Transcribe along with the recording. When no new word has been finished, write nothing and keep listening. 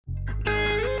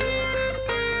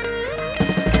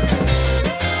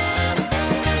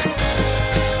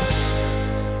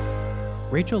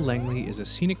Rachel Langley is a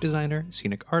scenic designer,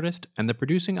 scenic artist, and the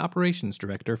producing operations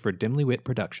director for Dimly Wit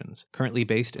Productions. Currently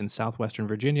based in southwestern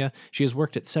Virginia, she has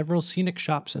worked at several scenic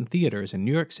shops and theaters in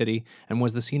New York City and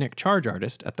was the scenic charge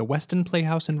artist at the Weston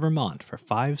Playhouse in Vermont for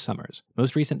 5 summers.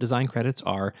 Most recent design credits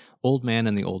are Old Man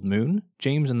and the Old Moon,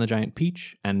 James and the Giant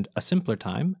Peach, and A Simpler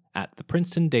Time at the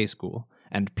Princeton Day School,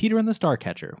 and Peter and the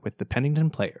Starcatcher with the Pennington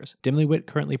Players. Dimly Wit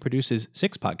currently produces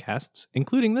 6 podcasts,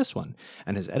 including this one,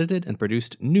 and has edited and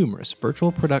produced numerous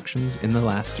virtual productions in the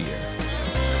last year.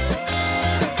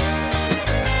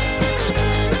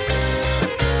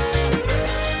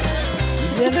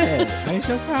 You did it! I'm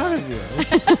so proud of you.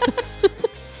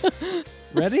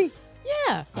 Ready?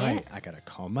 Yeah. All right, I gotta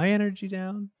calm my energy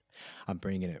down. I'm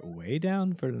bringing it way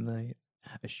down for tonight.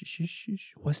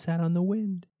 What's that on the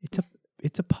wind? It's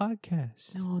a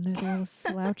podcast. Oh, and there's a little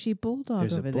slouchy bulldog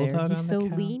There's a over bulldog there. He's on so the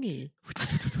couch. leany.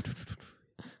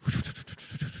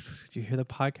 Do you hear the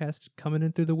podcast coming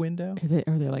in through the window?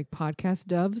 Are they like podcast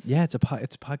doves? Yeah, it's a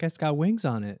podcast got wings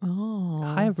on it. Oh.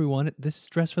 Hi everyone. This is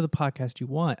Dress for the Podcast You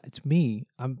Want. It's me.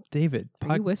 I'm David.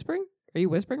 Are you whispering? Are you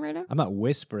whispering right now? I'm not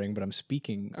whispering, but I'm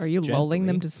speaking. Are you lulling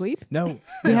them to sleep? No.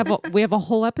 We have a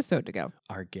whole episode to go.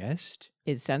 Our guest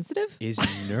Is sensitive? is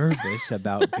nervous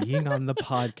about being on the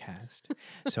podcast.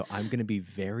 So I'm going to be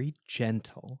very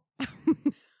gentle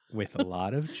with a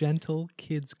lot of gentle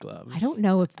kids gloves. I don't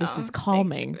know if this is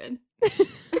calming.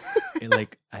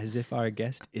 Like as if our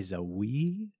guest is a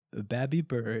wee baby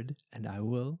bird and I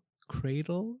will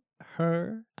cradle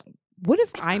her. What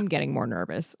if I'm getting more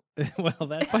nervous? Well,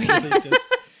 that's really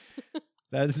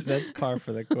just that's par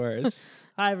for the course.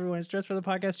 Hi everyone, it's Dress for the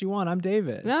Podcast You Want. I'm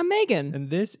David. And I'm Megan. And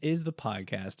this is the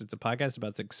podcast. It's a podcast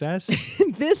about success.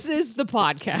 This is the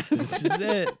podcast. This is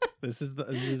it. This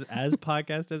is as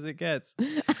podcast as it gets.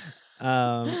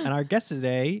 And our guest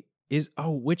today is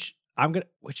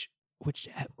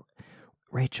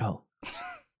Rachel.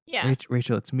 Yeah.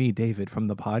 Rachel, it's me, David, from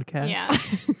the podcast. Yeah.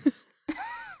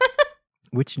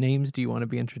 Which names do you want to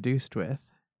be introduced with?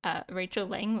 Rachel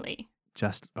Langley.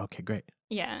 Okay, great.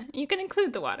 Yeah. You can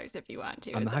include the Waters if you want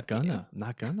to. I'm It's not up to you. gonna. I'm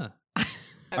not gonna.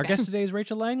 Our Okay. guest today is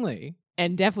Rachel Langley.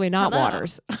 And definitely not Hello.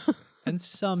 Waters. And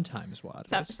sometimes Waters.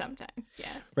 Sometimes, yeah.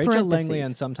 Rachel Langley Parentheses.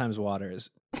 and Sometimes Waters.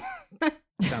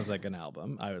 Sounds like an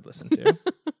album I would listen to.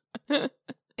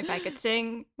 If I could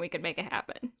sing, we could make it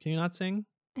happen. Can you not sing?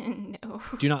 No.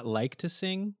 Do you not like to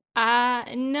sing?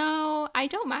 No, I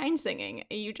don't mind singing.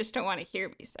 You just don't want to hear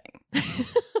me sing.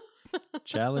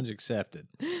 Challenge accepted.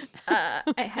 I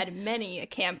had many a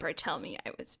camper tell me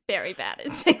I was very bad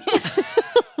at singing.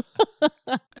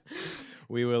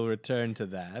 We will return to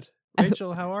that.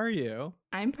 Rachel, how are you?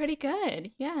 I'm pretty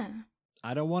good. Yeah.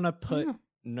 I don't want to put Yeah.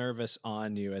 nervous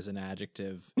on you as an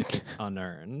adjective if it's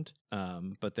unearned,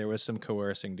 but there was some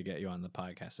coercing to get you on the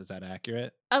podcast. Is that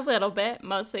accurate? A little bit,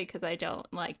 mostly because I don't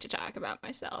like to talk about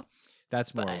myself.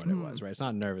 That's more But- what it was, right? It's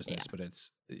not nervousness, Yeah. but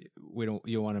it's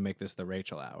you want to make this the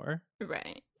Rachel hour.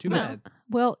 Right. Too Well, bad.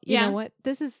 Well, you Yeah. know what?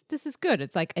 This is good.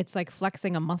 It's like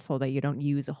flexing a muscle that you don't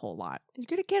use a whole lot. You're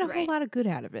gonna get a whole Right. lot of good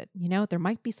out of it. You know, there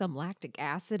might be some lactic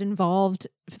acid involved,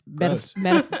 Gross.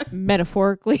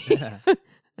 metaphorically, Yeah.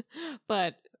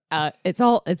 but it's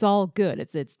all good.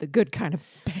 It's the good kind of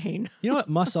pain. You know what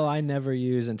muscle I never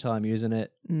use until I'm using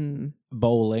it? Mm.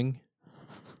 Bowling.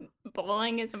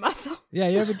 Bowling is a muscle. Yeah,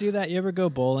 you ever do that? You ever go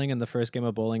bowling and the first game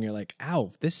of bowling you're like,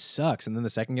 ow, this sucks. And then the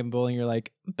second game of bowling you're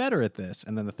like, better at this.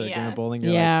 And then the third game Yeah. of bowling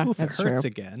you're Yeah, like, oof, it that's hurts true.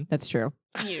 again. That's true.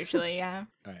 Usually, yeah.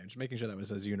 All right, I'm just making sure that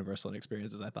was as universal an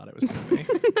experience as I thought it was going to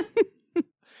be.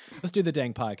 Let's do the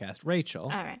dang podcast. Rachel, All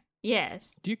right.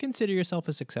 Yes. do you consider yourself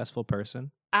a successful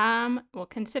person? Well,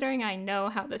 considering I know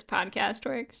how this podcast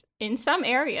works, in some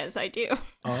areas I do.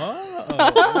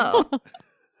 Oh.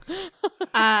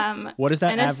 What does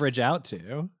that and it's- average out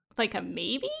to? Like a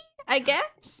maybe, I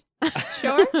guess.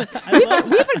 Sure. We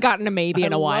haven't gotten a maybe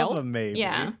in I a love while. a maybe.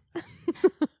 Yeah.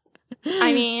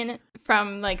 I mean,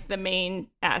 from like the main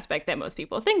aspect that most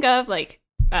people think of, like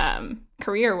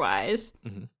career-wise,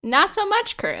 Mhm. not so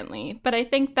much currently, but I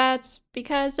think that's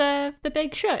because of the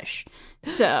big shush.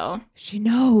 So She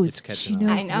knows. It's catching She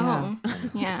up. knows. I know.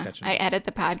 It's Yeah, catching I up. edit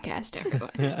the podcast,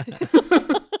 everyone.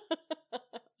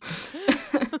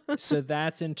 So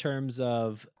that's in terms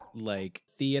of like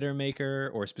theater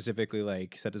maker or specifically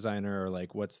like set designer or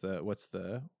like what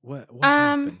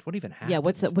happened? What even happened? Yeah.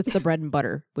 What's the bread and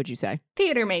butter? Would you say?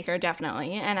 Theater maker,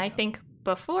 definitely. And I think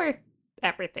before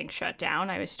everything shut down,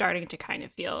 I was starting to kind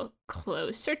of feel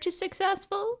closer to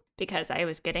successful because I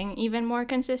was getting even more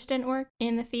consistent work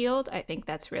in the field. I think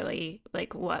that's really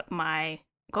like what my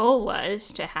goal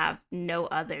was, to have no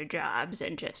other jobs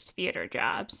and just theater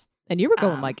jobs. And you were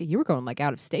going like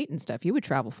out of state and stuff. You would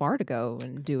travel far to go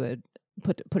and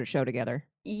put a show together.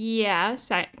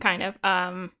 Yes, kind of.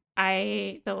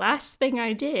 The last thing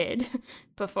I did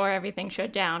before everything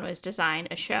shut down was design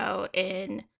a show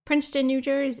in Princeton, New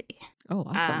Jersey. Oh,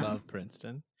 awesome. Love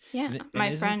Princeton. Yeah, And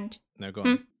my friend. No,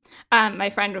 go on. My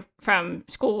friend from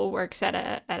school works at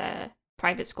a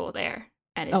private school there,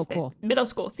 and is the middle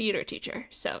school theater teacher.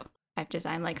 So I've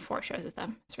designed like 4 shows with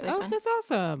them. It's really fun. That's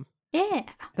awesome. Yeah,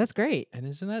 that's great. And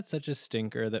isn't that such a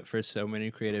stinker that for so many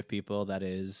creative people, that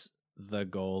is the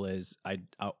goal? Is I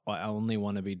only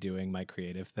want to be doing my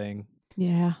creative thing.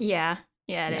 Yeah. It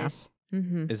is.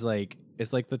 Mm-hmm.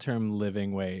 It's like the term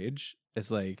living wage.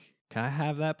 It's like, can I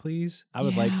have that, please? I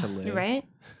would like to live. Right?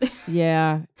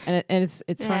 Yeah, and it's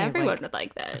funny. Everyone would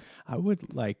like that. I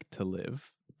would like to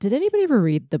live. Did anybody ever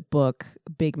read the book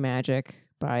Big Magic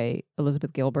by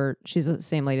Elizabeth Gilbert? She's the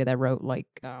same lady that wrote like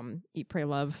Eat, Pray,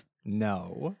 Love.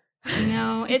 No.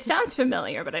 No, it sounds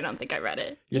familiar, but I don't think I read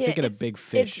it. You're thinking of Big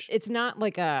Fish. It's not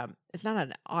like it's not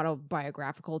an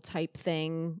autobiographical type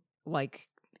thing like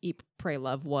Eat, Pray,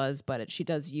 Love was, but she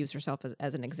does use herself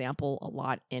as an example a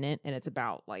lot in it, and it's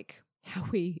about like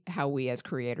how we as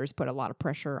creators put a lot of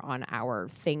pressure on our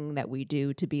thing that we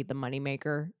do to be the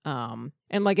moneymaker.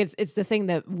 And like it's the thing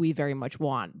that we very much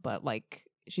want, but like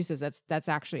she says that's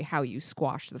actually how you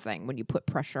squash the thing, when you put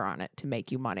pressure on it to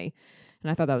make you money. And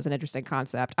I thought that was an interesting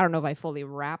concept. I don't know if I fully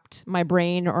wrapped my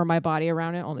brain or my body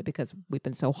around it, only because we've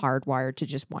been so hardwired to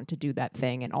just want to do that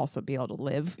thing and also be able to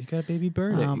live. You gotta baby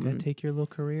bird it. You gotta take your little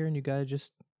career and you gotta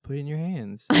just put it in your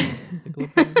hands. Like a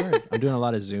little baby bird. I'm doing a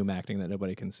lot of Zoom acting that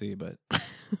nobody can see, but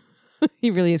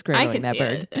he really is I cradling can that see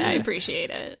bird. it. I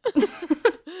appreciate it.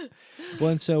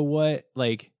 Well, and so what?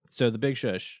 So the Big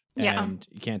Shush, and Yeah.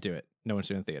 you can't do it. No one's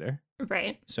doing theater.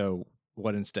 Right. So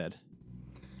what instead?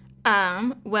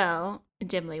 Well,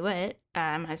 Dimly Wit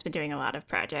has been doing a lot of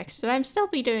projects, so I'm still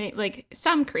be doing like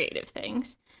some creative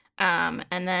things. And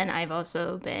then I've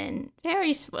also been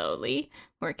very slowly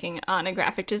working on a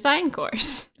graphic design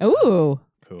course. Ooh.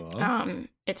 Cool.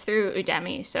 It's through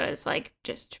Udemy, so it's like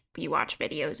just you watch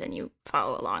videos and you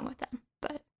follow along with them.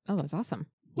 But That's awesome.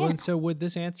 Well, yeah. and so would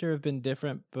this answer have been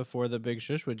different before the Big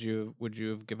Shush? Would you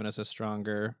have given us a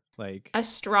stronger a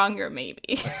stronger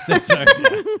maybe. That's ours,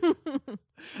 yeah.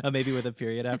 Maybe with a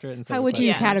period after it. How would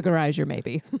you categorize your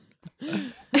maybe?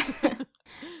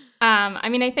 I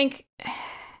mean, I think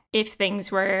if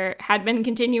things had been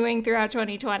continuing throughout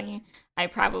 2020, I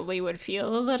probably would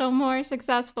feel a little more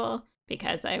successful,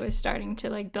 because I was starting to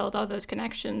like build all those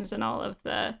connections and all of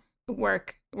the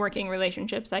working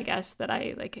relationships, I guess, that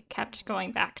I like kept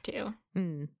going back to.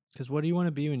 Because what do you want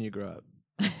to be when you grow up?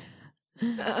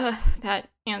 That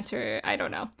answer, I don't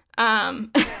know.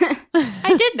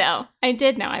 I did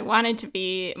know. I wanted to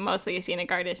be mostly a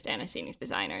scenic artist and a scenic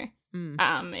designer.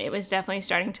 It was definitely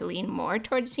starting to lean more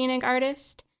towards scenic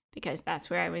artist, because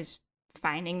that's where I was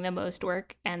finding the most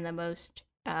work and the most,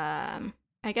 I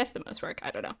guess the most work. I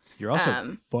don't know. You're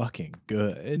also fucking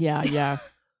good. Yeah.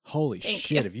 Holy Thank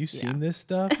shit. you. Have you seen this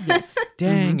stuff? Yes.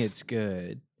 Dang, it's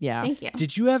good. Yeah. Thank you.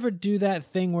 Did you ever do that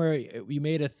thing where you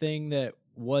made a thing that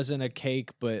wasn't a cake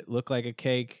but looked like a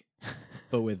cake,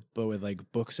 but with like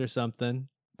books or something?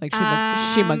 Like she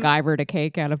MacGyvered a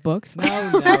cake out of books?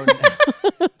 No.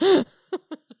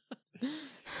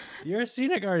 You're a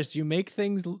scenic artist. You make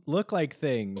things look like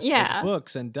things. Yeah. Like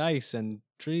books and dice and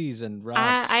trees and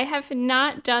rocks. I have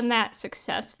not done that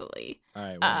successfully. All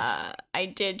right. Well. I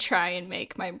did try and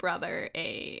make my brother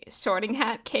a sorting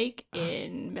hat cake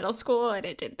in middle school, and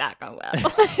it did not go well.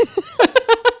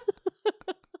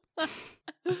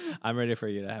 I'm ready for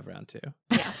you to have round 2.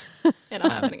 Yeah, it'll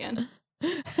happen again.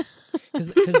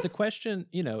 Because the question,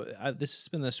 this has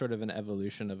been the sort of an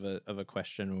evolution of a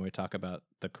question when we talk about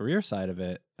the career side of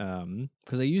it.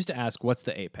 Because I used to ask, what's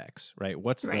the apex, right?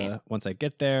 Once I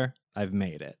get there, I've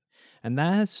made it. And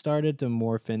that has started to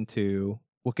morph into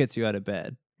what gets you out of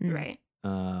bed. Right.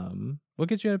 What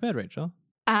gets you out of bed, Rachel?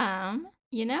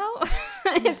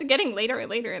 It's getting later and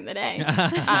later in the day.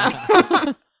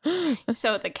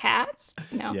 So the cats?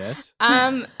 No. Yes.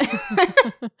 I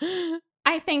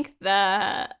think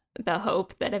the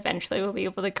hope that eventually we'll be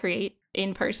able to create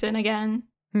in person again.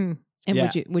 And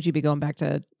would you be going back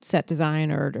to set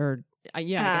design or I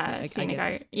guess scenic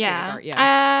art. Scenic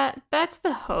art, that's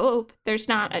the hope. There's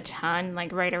not a ton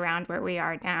like right around where we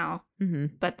are now,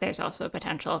 but there's also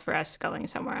potential for us going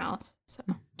somewhere else. So,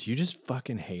 do you just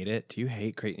fucking hate it? Do you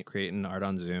hate creating art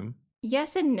on Zoom?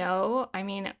 Yes and no. I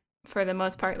mean, for the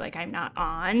most part, like I'm not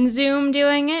on Zoom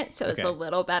doing it, so it's a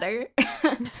little better.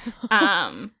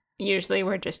 Usually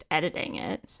we're just editing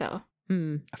it, so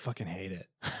I fucking hate it.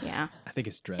 Yeah, I think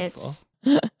it's dreadful.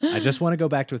 I just want to go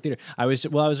back to a theater. I was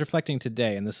reflecting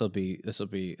today, and this will be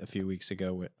a few weeks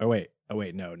ago. Oh wait,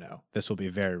 no. This will be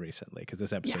very recently because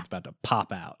this episode's about to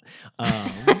pop out.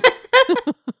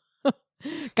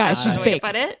 Guys, she's baked.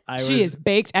 She is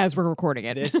baked as we're recording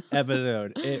it. This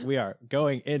episode, we are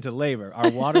going into labor. Our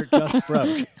water just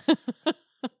broke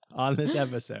on this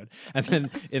episode. And then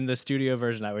in the studio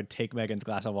version, I would take Megan's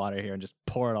glass of water here and just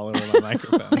pour it all over my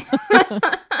microphone.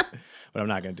 But I'm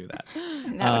not going to do that.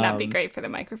 That would not be great for the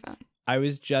microphone. I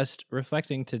was just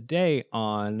reflecting today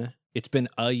on, it's been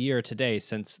a year today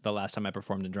since the last time I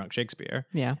performed in Drunk Shakespeare.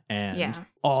 Yeah. And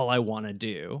all I want to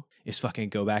do is fucking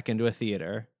go back into a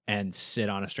theater and sit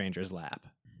on a stranger's lap.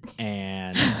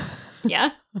 And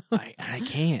I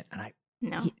can't. And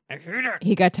No.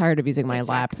 He got tired of using my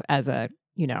lap as a,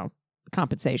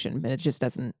 compensation, but it just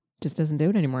doesn't do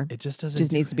it anymore. It just doesn't.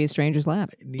 Just needs to be a stranger's lap.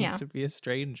 It needs to be a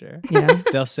stranger. Yeah.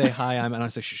 They'll say hi, and I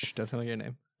say, shh, don't tell me your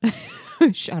name.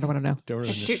 Shh, I don't want to know. Don't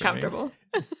It's too comfortable.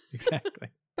 Exactly.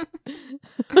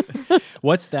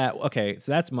 What's that? Okay,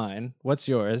 so that's mine. What's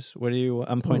yours? What do you?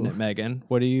 I'm pointing at Megan.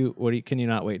 What do you? Can you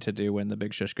not wait to do when the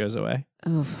big shush goes away?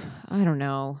 I don't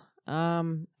know.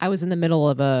 I was in the middle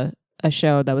of a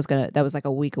show that was like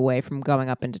a week away from going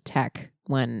up into tech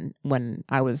when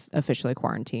I was officially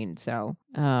quarantined. So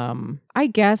I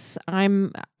guess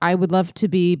I would love to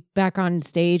be back on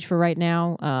stage for right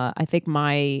now. I think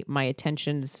my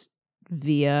attentions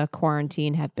via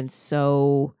quarantine have been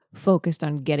so focused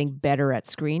on getting better at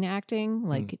screen acting,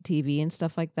 like TV and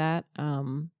stuff like that.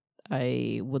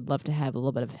 I would love to have a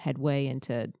little bit of headway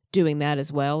into doing that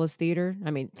as well as theater.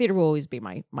 I mean, theater will always be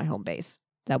my home base.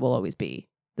 That will always be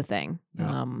the thing.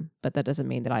 Yeah. But that doesn't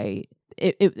mean that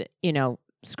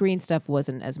screen stuff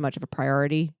wasn't as much of a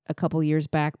priority a couple years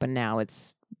back, but now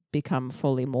it's become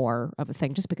fully more of a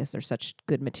thing just because there's such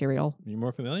good material. You're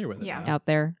more familiar with it now. Out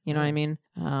there. You know what I mean?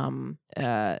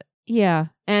 Yeah.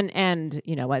 And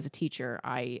as a teacher,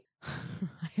 I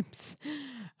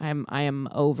am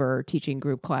over teaching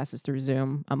group classes through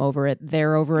Zoom. I'm over it.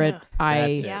 They're over it.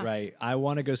 That's it, right? I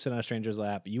want to go sit on a stranger's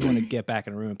lap. You want to get back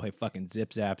in a room and play fucking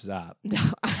zip zap zop.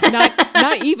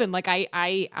 not even. Like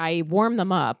I warm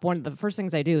them up. One of the first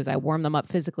things I do is I warm them up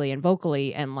physically and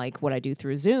vocally, and like what I do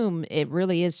through Zoom, it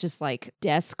really is just like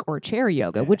desk or chair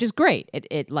yoga, which is great.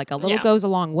 It like a little goes a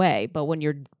long way. But when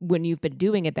you've been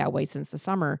doing it that way since the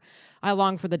summer, I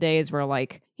long for the days where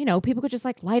like, people could just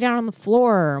like lie down on the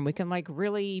floor and we can like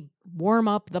really warm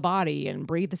up the body and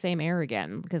breathe the same air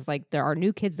again. Because like there are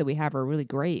new kids that we have are really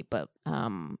great, but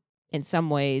in some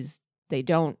ways they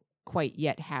don't quite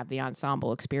yet have the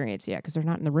ensemble experience yet because they're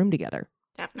not in the room together.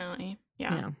 Definitely.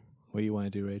 Yeah. What do you want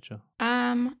to do, Rachel?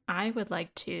 I would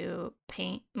like to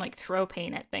paint, like throw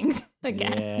paint at things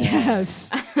again. Yeah.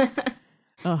 Yes.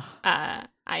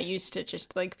 I used to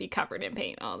just like be covered in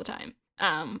paint all the time.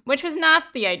 Which was not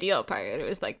the ideal part. It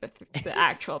was like the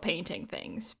actual painting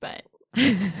things, but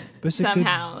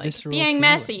somehow like being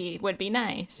messy would be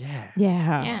nice.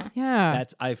 Yeah.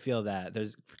 I feel that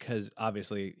because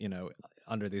obviously,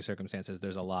 under these circumstances,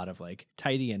 there's a lot of like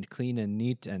tidy and clean and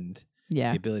neat and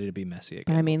the ability to be messy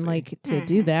again. But I mean, like to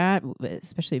do that,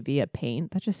 especially via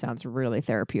paint, that just sounds really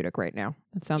therapeutic right now.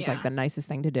 That sounds like the nicest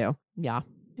thing to do. Yeah.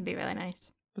 It'd be really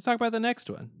nice. Let's talk about the next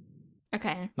one.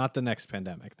 Okay. Not the next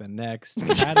pandemic, the next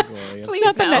category of Please,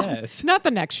 success. Not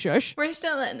the next shush. We're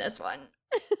still in this one.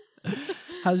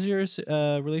 How's your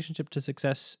relationship to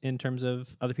success in terms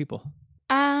of other people?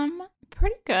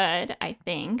 Pretty good, I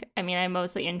think. I mean, I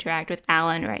mostly interact with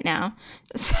Alan right now.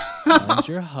 So Alan's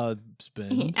your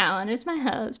husband. Alan is my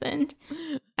husband.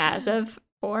 As of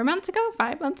 4 months ago,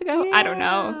 5 months ago, I don't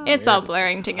know. It's all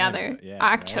blurring together.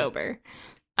 October.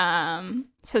 Right.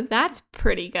 So that's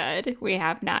pretty good. We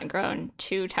have not grown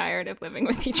too tired of living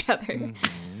with each other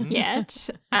yet.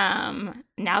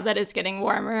 Now that it's getting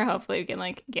warmer, hopefully we can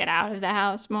like get out of the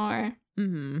house more.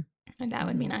 Mm-hmm. And that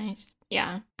would be nice.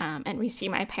 Yeah. And we see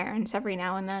my parents every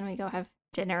now and then. We go have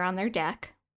dinner on their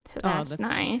deck. So that's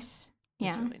nice.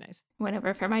 Yeah. That's really nice. Went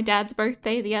over for my dad's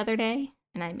birthday the other day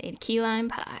and I made key lime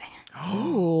pie.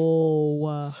 Oh,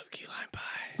 love key lime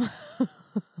pie.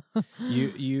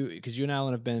 Because you and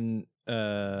Alan have been,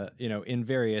 in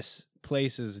various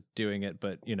places doing it,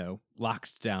 but,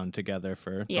 locked down together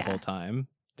for the whole time.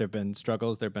 There've been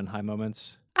struggles. There've been high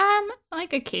moments.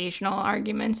 Like occasional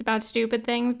arguments about stupid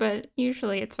things, but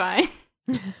usually it's fine.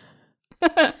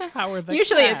 How are the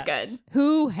Usually cats? It's good.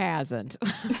 Who hasn't?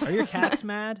 Are your cats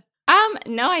mad?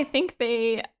 No, I think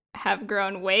they have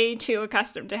grown way too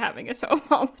accustomed to having us home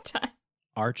all the time.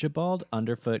 Archibald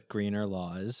Underfoot Greener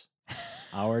Laws,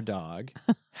 our dog,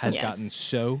 has gotten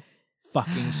so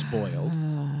fucking spoiled.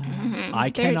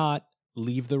 I cannot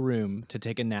leave the room to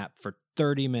take a nap for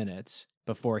 30 minutes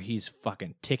before he's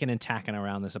fucking ticking and tacking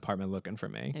around this apartment looking for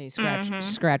me. And he's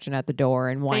scratching at the door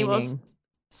and whining. They will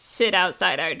sit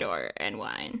outside our door and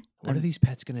whine. What are these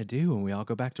pets going to do when we all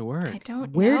go back to work? I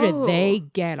don't Where know. did they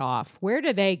get off? Where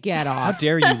do they get How off?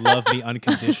 dare you love me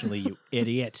unconditionally, you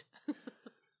idiot.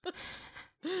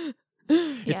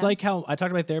 It's like how I talk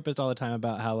to my therapist all the time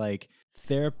about how like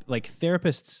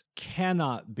therapists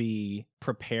cannot be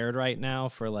prepared right now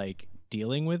for like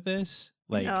dealing with this.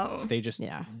 Like they just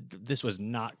this was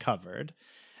not covered.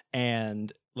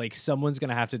 And like someone's going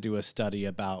to have to do a study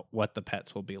about what the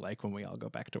pets will be like when we all go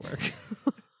back to work.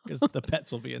 Because the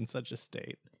pets will be in such a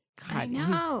state. God, I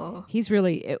know. He's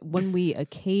really, when we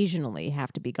occasionally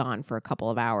have to be gone for a couple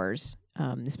of hours,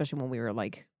 especially when we were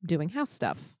like doing house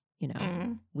stuff, you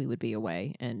know, we would be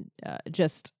away and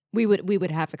we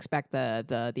would half expect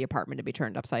the apartment to be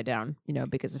turned upside down, you know,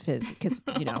 because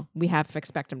you know, we half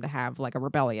expect him to have like a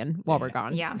rebellion while we're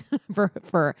gone. Yeah.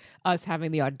 for us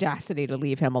having the audacity to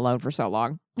leave him alone for so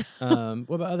long. What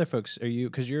about other folks? Are you,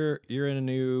 because you're in a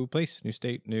new place, new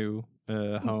state, new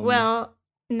home? Well,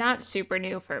 not super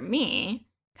new for me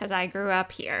because I grew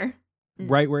up here.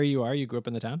 Right where you are? You grew up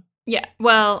in the town? Yeah.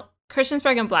 Well,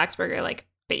 Christiansburg and Blacksburg are like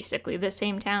basically the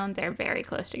same town. They're very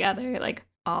close together. Like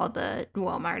all the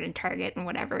Walmart and Target and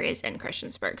whatever is in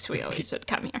Christiansburg. So we always would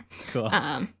come here. Cool.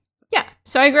 Yeah.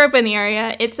 So I grew up in the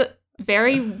area. It's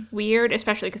very weird,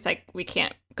 especially because like we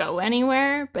can't go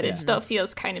anywhere, but it still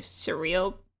feels kind of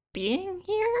surreal being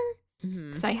here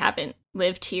because I haven't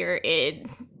lived here in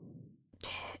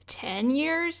 10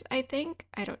 years, I think.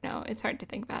 I don't know. It's hard to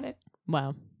think about it.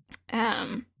 Wow.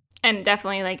 And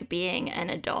definitely like being an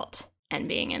adult and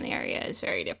being in the area is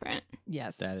very different.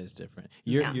 Yes. That is different.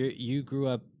 You grew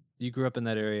up in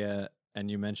that area and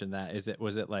you mentioned that.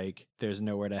 Was it like there's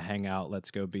nowhere to hang out,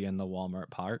 let's go be in the Walmart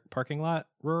parking lot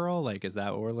rural? Like is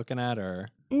that what we're looking at or?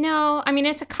 No, I mean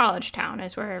it's a college town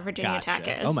is where Virginia Tech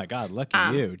is. Oh my God, lucky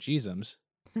you. Jeezums.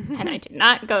 And I did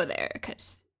not go there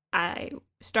because I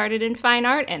started in fine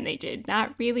art and they did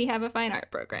not really have a fine art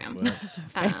program.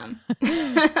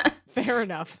 Fair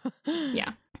enough.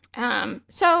 Yeah.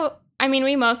 So I mean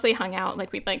we mostly hung out,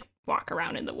 like we'd like walk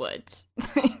around in the woods.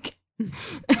 Like you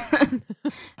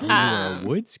were a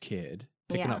woods kid.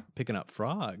 Picking up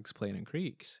frogs, playing in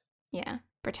creeks. Yeah.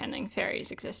 Pretending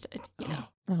fairies existed, you know.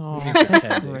 Oh,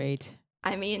 that's great.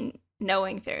 I mean,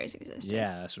 knowing fairies existed.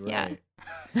 Yeah, that's right.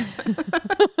 Yeah.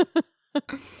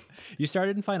 You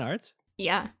started in fine arts?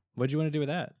 Yeah. What'd you want to do with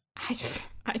that?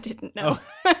 I didn't know.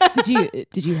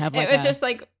 Did you have like it was just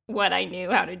like what I knew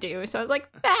how to do. So I was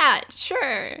like, that,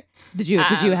 sure. Did you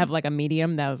have like a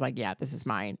medium that was like, yeah, this is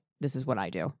mine. This is what I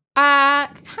do.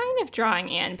 Kind of drawing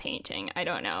and painting. I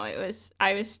don't know.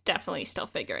 I was definitely still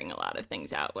figuring a lot of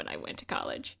things out when I went to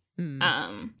college.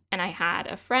 And I had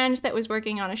a friend that was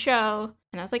working on a show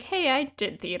and I was like, hey, I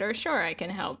did theater. Sure, I can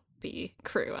help be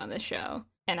crew on the show.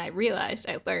 And I realized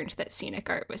I learned that scenic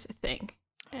art was a thing.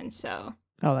 And so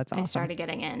that's awesome. I started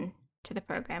getting into the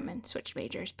program and switched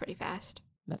majors pretty fast.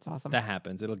 That's awesome. That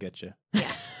happens. It'll get you.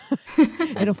 Yeah.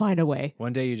 It'll find a way.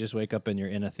 One day you just wake up and you're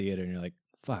in a theater and you're like,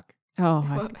 fuck. How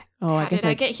did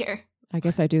I get here? I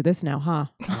guess I do this now, huh?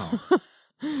 Oh.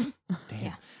 Damn.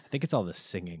 Yeah. I think it's all the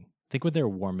singing. I think when they're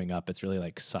warming up, it's really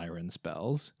like siren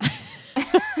spells.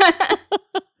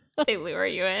 They lure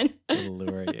you in. They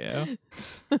lure you.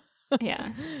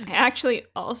 Yeah. I actually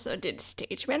also did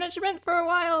stage management for a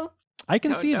while. I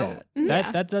can see that.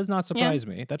 Yeah. That does not surprise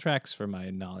me. That tracks for my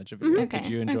knowledge of you. Okay.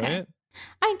 Did you enjoy it?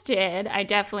 I did. I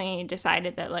definitely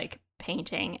decided that like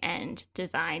painting and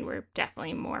design were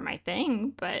definitely more my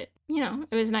thing, but you know,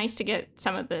 it was nice to get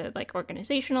some of the like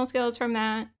organizational skills from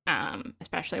that,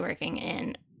 especially working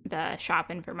in the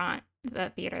shop in Vermont, the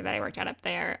theater that I worked at up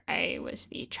there. I was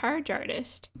the charge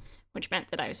artist, which meant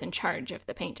that I was in charge of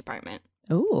the paint department.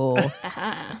 Ooh.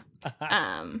 I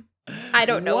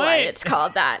don't know why it's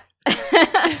called that.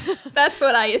 That's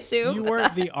what I assumed. You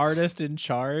weren't the artist in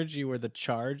charge. You were the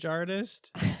charge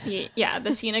artist. Yeah,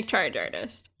 the scenic charge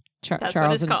artist. That's Charles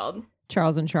what it's called.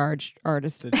 Charles in charge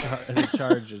artist.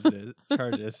 The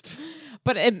chargist.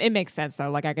 But it makes sense though.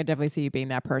 Like I could definitely see you being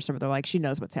that person where they're like, she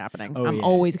knows what's happening. Oh, I'm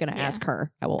always gonna ask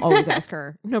her. I will always ask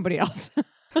her. Nobody else.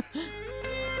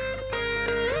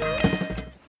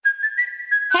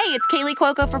 Hey, it's Kaylee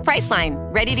Cuoco for Priceline.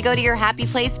 Ready to go to your happy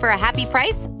place for a happy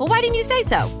price? Well, why didn't you say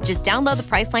so? Just download the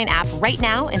Priceline app right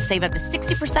now and save up to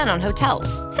 60% on hotels.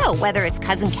 So whether it's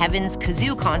Cousin Kevin's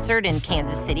Kazoo Concert in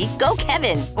Kansas City, go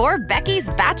Kevin, or Becky's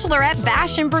Bachelorette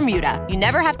Bash in Bermuda, you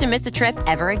never have to miss a trip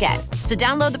ever again. So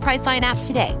download the Priceline app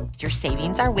today. Your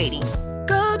savings are waiting.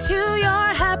 Go to your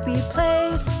happy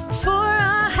place for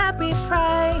a happy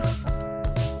price.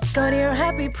 Go to your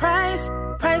happy price,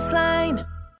 Priceline.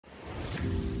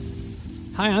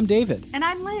 Hi, I'm David. And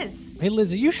I'm Liz. Hey,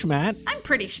 Liz, are you schmat? I'm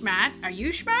pretty schmat. Are you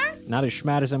schmat? Not as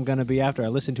schmat as I'm going to be after I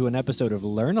listen to an episode of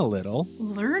Learn a Little.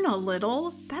 Learn a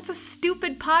Little? That's a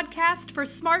stupid podcast for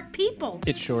smart people.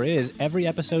 It sure is. Every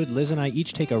episode, Liz and I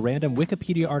each take a random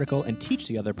Wikipedia article and teach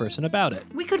the other person about it.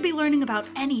 We could be learning about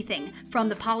anything, from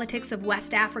the politics of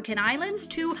West African islands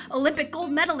to Olympic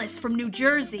gold medalists from New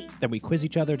Jersey. Then we quiz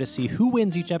each other to see who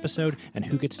wins each episode and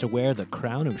who gets to wear the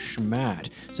crown of schmat.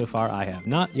 So far, I have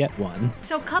not yet won.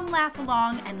 So come laugh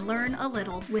along and learn a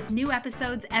little with new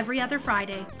episodes every other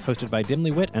Friday. Hosted by Dimly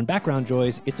Wit and Background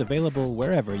Joys, it's available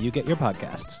wherever you get your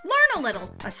podcasts. Learn a Little,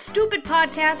 a stupid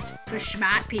podcast for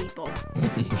schmat people.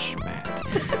 Schmat.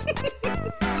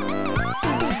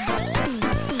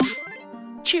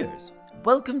 Cheers.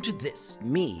 Welcome to this,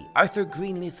 me, Arthur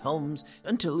Greenleaf Holmes,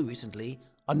 until recently,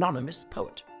 anonymous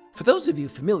poet. For those of you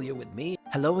familiar with me,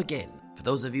 hello again. For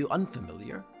those of you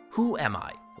unfamiliar, who am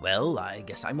I? Well, I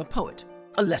guess I'm a poet.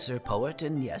 A lesser poet,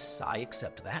 and yes, I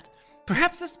accept that.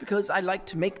 Perhaps that's because I like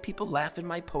to make people laugh in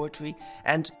my poetry,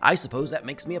 and I suppose that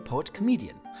makes me a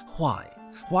poet-comedian. Why?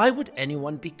 Why would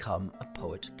anyone become a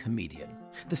poet-comedian?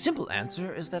 The simple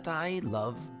answer is that I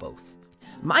love both.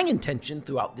 My intention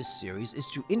throughout this series is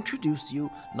to introduce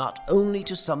you not only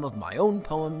to some of my own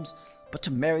poems, but to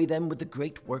marry them with the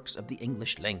great works of the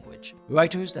English language,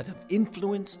 writers that have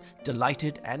influenced,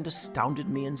 delighted, and astounded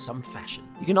me in some fashion.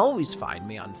 You can always find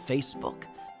me on Facebook,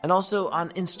 and also on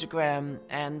Instagram,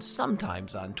 and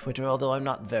sometimes on Twitter, although I'm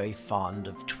not very fond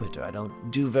of Twitter. I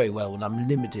don't do very well when I'm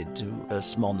limited to a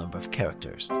small number of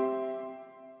characters.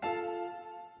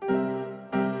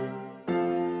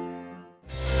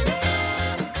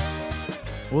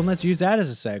 Well, let's use that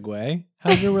as a segue.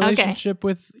 How's your relationship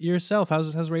with yourself?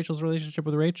 How's Rachel's relationship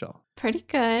with Rachel? Pretty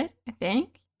good, I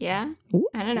think. Yeah.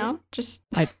 I don't know. Just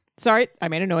Sorry, I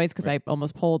made a noise because I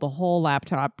almost pulled the whole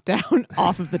laptop down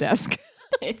off of the desk.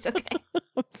 it's okay.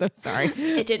 I'm so sorry.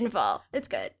 It didn't fall. It's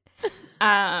good.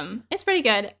 It's pretty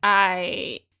good.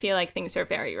 I feel like things are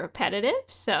very repetitive,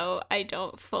 so I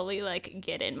don't fully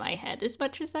get in my head as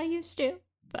much as I used to.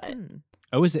 But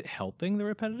Oh, is it helping the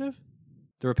repetitive?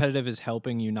 The repetitive is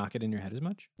helping you not get in your head as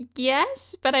much?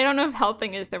 yes, but I don't know if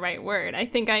helping is the right word. I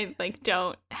think I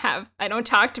I don't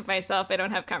talk to myself. I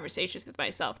don't have conversations with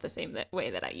myself the same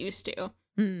way that I used to.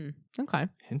 Okay.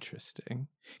 Interesting.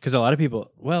 Because a lot of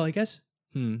people, well, I guess,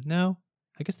 no.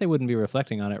 I guess they wouldn't be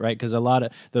reflecting on it, right? Because a lot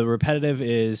of the repetitive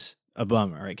is a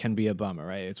bummer, right? Can be a bummer,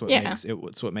 right? It's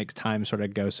what makes time sort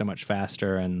of go so much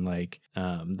faster, and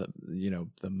the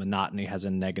monotony has a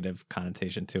negative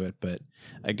connotation to it. But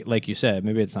like you said,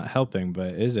 maybe it's not helping,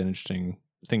 but it is an interesting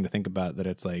thing to think about, that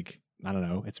it's I don't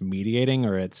know, it's mediating,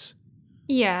 or it's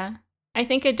Yeah, I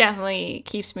think it definitely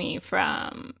keeps me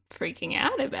from freaking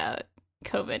out about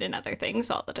COVID and other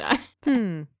things all the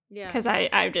time. Yeah. Because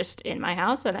I'm just in my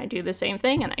house and I do the same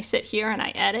thing, and I sit here and I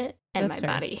edit, and That's my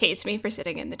fair. body hates me for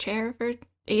sitting in the chair for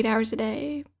 8 hours a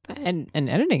day. But And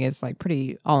editing is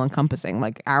pretty all encompassing.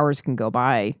 Hours can go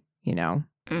by,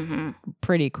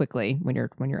 pretty quickly when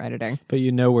you're editing. but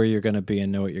you know where you're going to be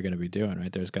and know what you're going to be doing,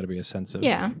 right? There's got to be a sense of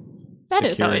yeah, that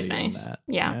is always security in nice. that.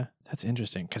 Yeah. That's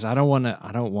interesting, because I don't want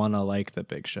to like the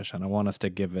big shush. I don't want us to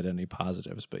give it any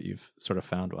positives, but you've sort of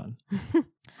found one.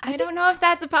 I don't know if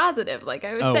that's a positive. Like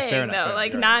I was Oh, fair saying, enough, though, fair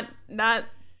enough. not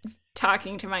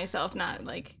talking to myself, not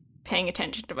paying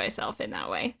attention to myself in that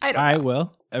way. I don't All right, know.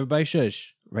 well, everybody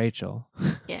shush. Rachel,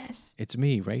 Yes. it's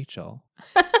me, Rachel.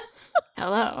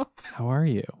 Hello. How are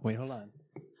you? Wait, hold on.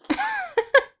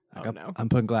 No. I'm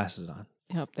putting glasses on.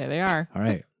 Yep, there they are. All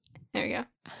right. There we go.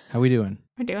 How we doing?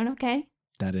 We're doing okay.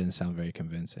 That didn't sound very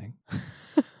convincing.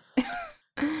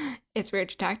 It's weird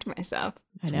to talk to myself.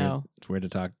 I know. It's weird to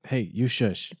talk. Hey, you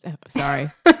shush. Sorry.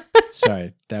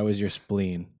 Sorry, that was your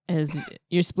spleen. As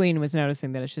your spleen was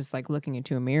noticing that it's just looking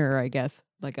into a mirror, I guess,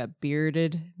 like a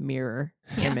bearded mirror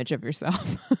image of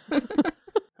yourself.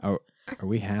 Are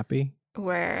we happy?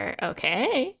 We're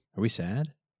okay. Are we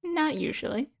sad? Not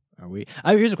usually. Are we?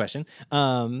 Here's a question.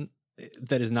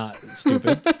 That is not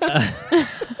stupid.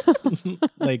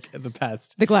 Like the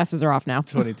past The glasses are off now.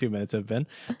 22 minutes have been.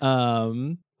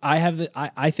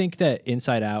 I think that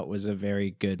Inside Out was a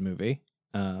very good movie.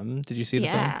 Did you see the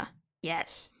film? Yeah.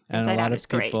 Yes. And Inside a lot Out of is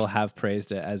great. people have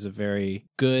praised it as a very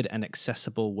good and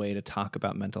accessible way to talk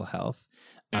about mental health.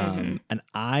 And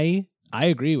I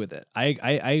agree with it.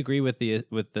 I agree with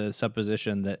the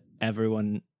supposition that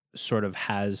everyone sort of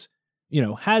has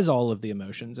all of the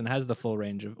emotions and has the full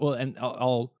range of, and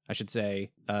all, I should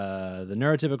say, the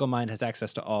neurotypical mind has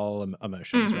access to all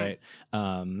emotions, right?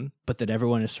 But that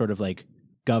everyone is sort of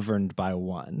governed by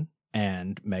one,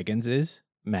 and Megan's is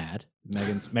mad.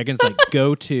 Megan's like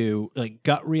go-to like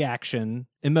gut reaction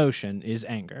emotion is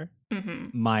anger. Mm-hmm.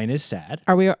 Mine is sad.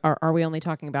 Are we only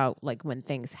talking about like when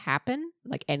things happen,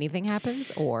 like anything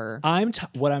happens, or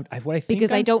What I think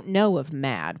because I don't know if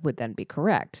mad would then be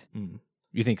correct.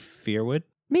 You think fear would?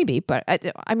 Maybe, but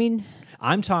I mean,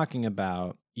 I'm talking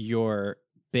about your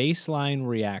baseline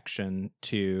reaction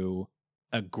to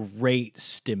a great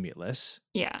stimulus.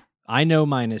 Yeah. I know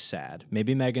mine is sad.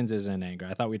 Maybe Megan's is in anger.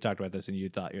 I thought we talked about this and you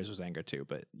thought yours was anger too,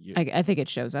 but I think it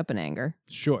shows up in anger.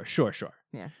 Sure.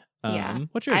 Yeah. Yeah.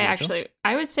 What's yours, Rachel?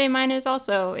 I would say mine is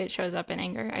also, it shows up in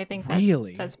anger. I think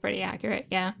that's pretty accurate.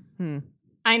 Yeah.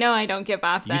 I know I don't give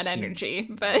off that energy,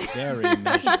 but very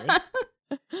measured.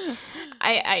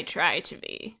 I try to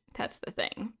be. That's the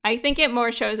thing. I think it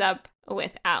more shows up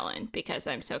with Alan because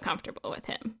I'm so comfortable with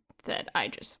him that I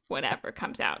just, whatever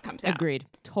comes out, comes out. Agreed.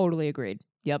 Totally agreed.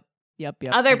 Yep.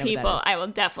 Other people, I will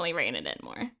definitely rein it in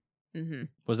more. Mm-hmm.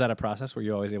 Was that a process? Were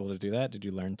you always able to do that? Did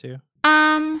you learn to?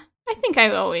 I think I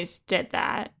always did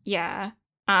that. Yeah.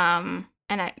 And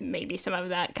maybe some of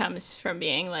that comes from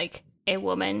being like a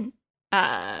woman,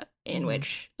 in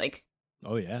which like,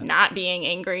 oh yeah, not being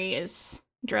angry is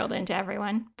drilled into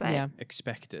everyone. But yeah,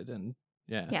 expected and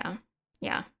yeah. I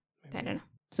don't know.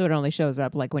 So it only shows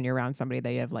up like when you're around somebody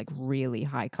that you have like really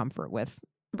high comfort with.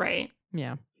 Right.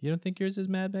 Yeah. You don't think yours is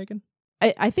mad, Megan?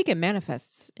 I think it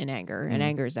manifests in anger, and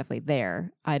anger is definitely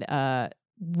there.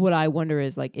 What I wonder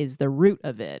is like, is the root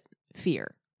of it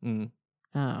fear?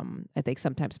 I think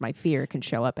sometimes my fear can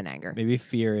show up in anger. Maybe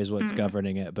fear is what's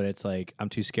governing it, but it's like I'm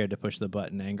too scared to push the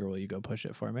button. Anger, will you go push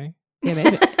it for me? Yeah,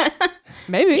 maybe.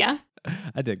 Maybe. Yeah.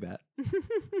 I dig that.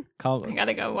 I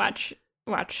gotta go watch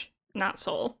not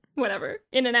Soul, whatever,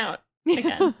 In and Out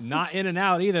again. Not In and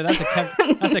Out either. That's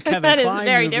a Kevin that Kline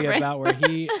very movie different. about where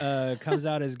he comes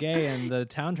out as gay and the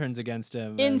town turns against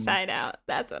him. Inside Out.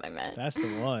 That's what I meant. That's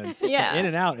the one. Yeah. In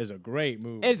and Out is a great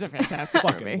movie. It's a fantastic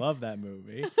fucking movie. love that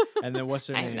movie. And then what's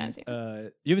her I have name? not seen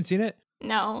it. You haven't seen it?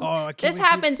 No. Oh, I can't this wait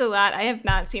happens a lot. I have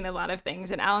not seen a lot of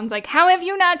things, and Alan's like, "How have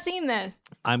you not seen this?"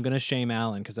 I'm gonna shame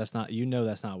Alan because that's not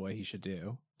what he should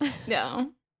do.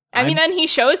 No. I mean, then he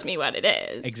shows me what it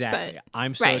is. Exactly. But,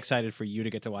 I'm so excited for you to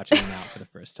get to watch In and Out for the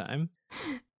first time.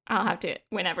 I'll have to,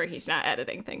 whenever he's not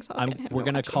editing things, I'll get him we're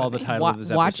going to call the title of this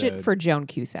episode. Watch it for Joan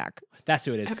Cusack. That's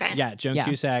who it is. Okay. Yeah, Joan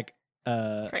Cusack.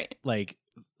 Great. Like,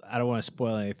 I don't want to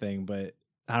spoil anything, but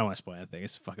I don't want to spoil anything.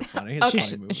 It's fucking funny. Okay.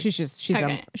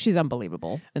 She's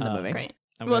unbelievable in the movie. Great.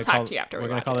 We'll talk to you after we're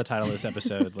going to call the title of this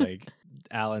episode, like,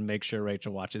 Alan, make sure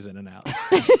Rachel watches In and Out.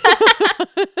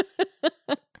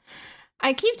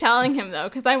 I keep telling him though,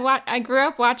 because I grew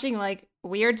up watching like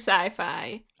weird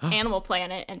sci-fi, Animal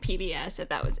Planet, and PBS, and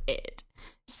that was it.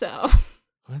 So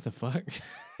what the fuck?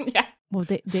 Yeah. Well,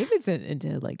 David's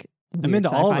into like weird I'm into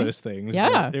sci-fi. all those things.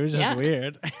 Yeah, it was just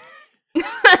weird.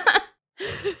 I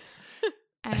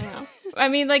don't know. I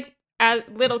mean, like as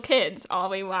little kids, all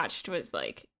we watched was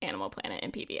like Animal Planet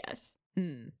and PBS.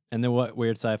 Mm. And then what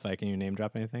weird sci-fi? Can you name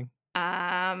drop anything?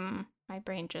 My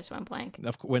brain just went blank.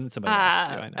 When somebody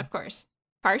asks you, I know. Of course.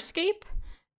 Farscape?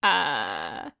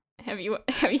 Have you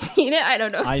seen it? I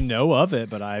don't know. I know of it,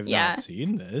 but I've not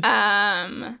seen this.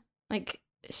 Like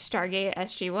Stargate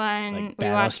SG-1. Like We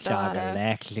watched a lot of.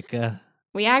 Galactica.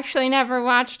 We actually never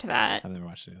watched that. I've never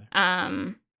watched it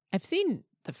either. I've seen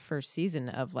the first season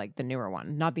of like the newer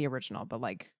one, not the original, but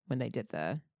like when they did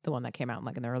the one that came out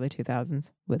like in the early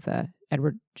 2000s with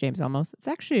Edward James Olmos. It's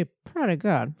actually pretty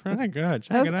good. Pretty good.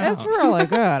 Check it out. It's really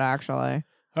good, actually.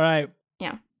 All right.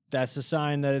 Yeah. That's a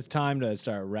sign that it's time to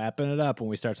start wrapping it up when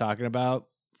we start talking about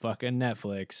fucking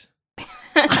Netflix.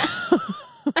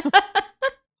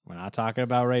 We're not talking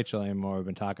about Rachel anymore. We've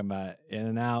been talking about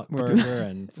In-N-Out Burger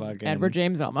and fucking Edward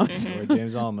James Olmos. Edward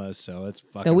James Olmos. So let's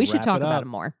fucking So we should wrap talk it about up. him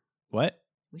more. What?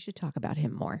 We should talk about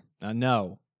him more.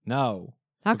 No. How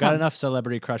We've got come? enough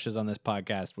celebrity crushes on this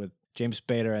podcast with James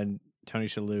Spader and Tony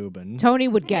Shalhoub and Tony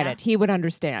would get it. He would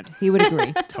understand. He would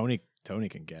agree. Tony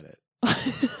can get it.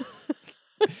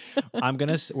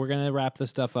 We're gonna wrap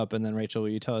this stuff up, and then Rachel, will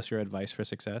you tell us your advice for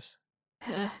success?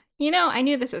 I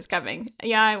knew this was coming.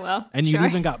 Yeah, I will. And you've Sure.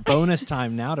 even got bonus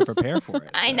time now to prepare for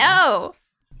it. I so know.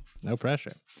 No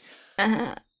pressure.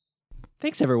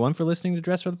 Thanks everyone for listening to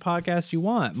Dress for the Podcast You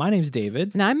Want. My name's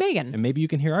David. And I'm Megan. And maybe you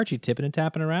can hear Archie tipping and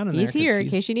tapping around in He's there. 'Cause here in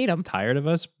case you need him. Tired of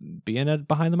us being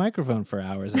behind the microphone for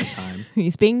hours at a time.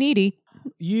 He's being needy.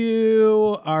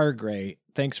 You are great.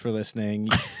 Thanks for listening.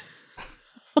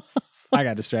 I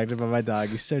got distracted by my dog.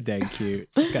 He's so dang cute.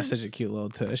 He's got such a cute little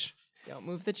tush. Don't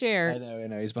move the chair. I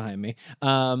know, he's behind me.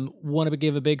 Want to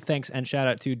give a big thanks and shout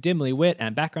out to Dimly Wit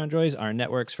and Background Joys, our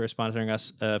networks, for sponsoring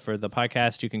us for the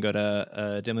podcast. You can go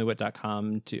to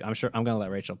dimlywit.com to, I'm going to let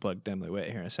Rachel plug Dimly Wit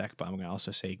here in a sec, but I'm going to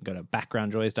also say you can go to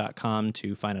backgroundjoys.com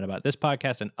to find out about this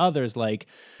podcast and others like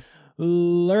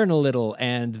Learn a Little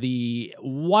and the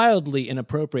wildly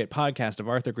inappropriate podcast of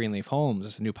Arthur Greenleaf Holmes.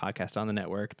 It's a new podcast on the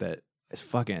network that is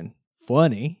fucking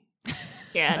funny.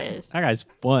 Yeah, it is. That guy's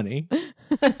funny.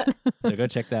 So go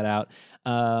check that out.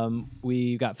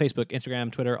 We've got Facebook,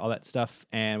 Instagram, Twitter, all that stuff.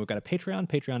 And we've got a Patreon,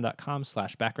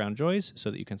 patreon.com/backgroundjoys,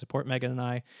 so that you can support Megan and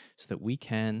I so that we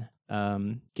can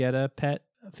get a pet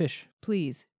fish.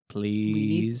 Please.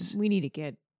 Please. We need to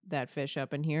get that fish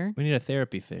up in here. We need a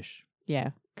therapy fish. Yeah,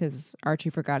 because Archie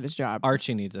forgot his job.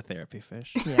 Archie needs a therapy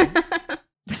fish. Yeah.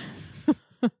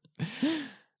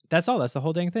 That's all. That's the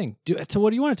whole dang thing. So what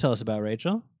do you want to tell us about,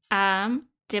 Rachel?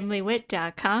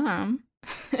 Dimlywit.com,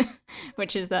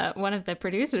 which is one of the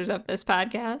producers of this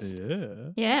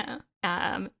podcast. Yeah.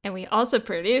 And we also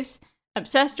produce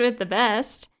Obsessed with the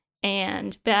Best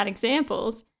and Bad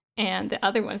Examples and the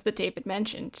other ones that David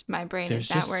mentioned. My brain is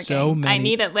not working. So many. I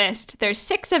need a list. There's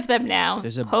 6 of them now.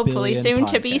 There's a hopefully billion soon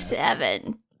to be podcasts.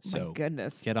 7. So My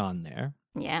goodness. get on there.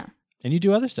 Yeah. And you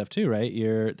do other stuff too, right? I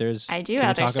do can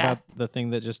other we talk stuff. about the thing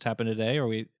that just happened today? Are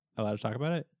we allowed to talk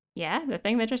about it? Yeah, the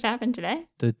thing that just happened today.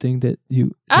 The thing that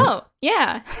you... Oh,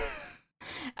 yeah.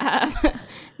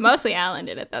 Mostly Alan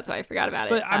did it. That's why I forgot about it.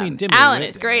 But, I mean, Dimly Alan Wit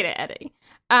is did great it. at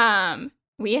editing.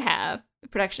 We have a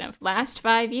production of Last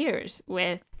 5 Years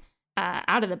with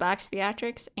out-of-the-box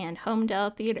theatrics and home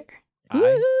Dell theater.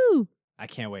 Woohoo! I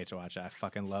can't wait to watch it. I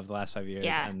fucking love the last 5 years.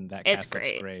 Yeah, and that it's cast looks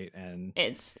great. great. And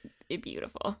It's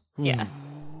beautiful. Yeah,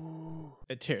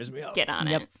 it tears me up. get on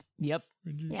it. Yep.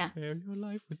 Would you Yeah. share your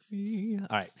life with me? All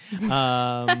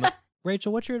right.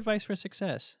 Rachel, what's your advice for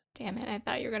success? Damn it, I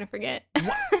thought you were going to forget.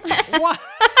 What?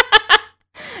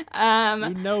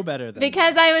 You know better than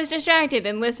Because I was distracted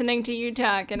and listening to you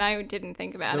talk, and I didn't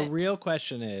think about the it. real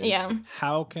question is,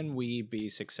 how can we be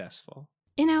successful?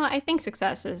 I think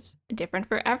success is different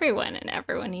for everyone, and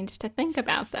everyone needs to think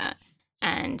about that.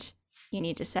 And you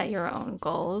need to set your own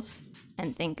goals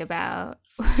and think about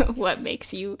what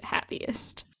makes you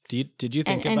happiest. Did you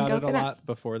think and about go it a for that. lot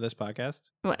before this podcast?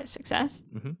 What is success?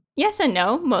 Mm-hmm. Yes and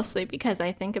no, mostly because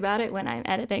I think about it when I'm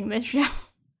editing this show.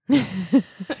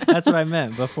 That's what I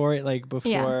meant. Before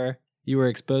you were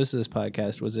exposed to this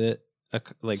podcast, was it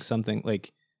something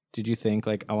like, did you think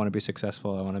like, I want to be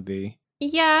successful, I want to be...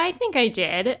 Yeah, I think I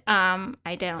did.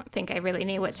 I don't think I really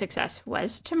knew what success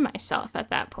was to myself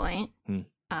at that point.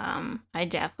 I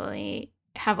definitely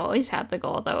have always had the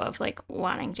goal, though, of like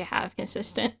wanting to have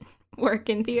consistent work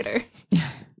in theater.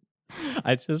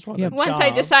 I just want a Once job.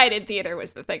 I decided theater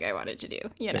was the thing I wanted to do,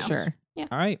 For sure. Yeah.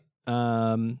 All right.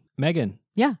 Megan.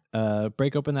 Yeah.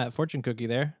 Break open that fortune cookie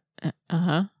there.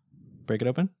 Uh-huh. Break it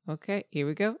open. Okay, here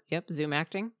we go. Yep, Zoom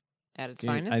acting at its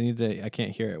finest. I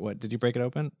can't hear it. What, did you break it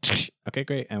open? Okay,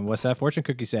 great. And what's that fortune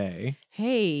cookie say?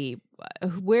 Hey,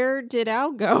 where did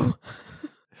Al go?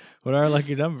 What are our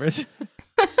lucky numbers?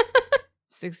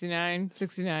 69,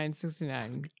 69,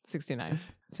 69, 69,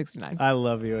 69. I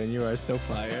love you, and you are so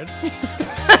fired.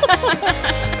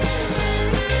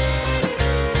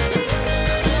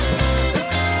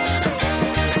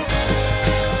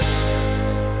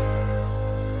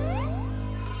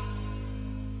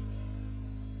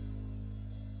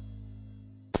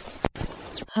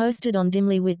 Hosted on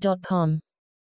dimlywit.com.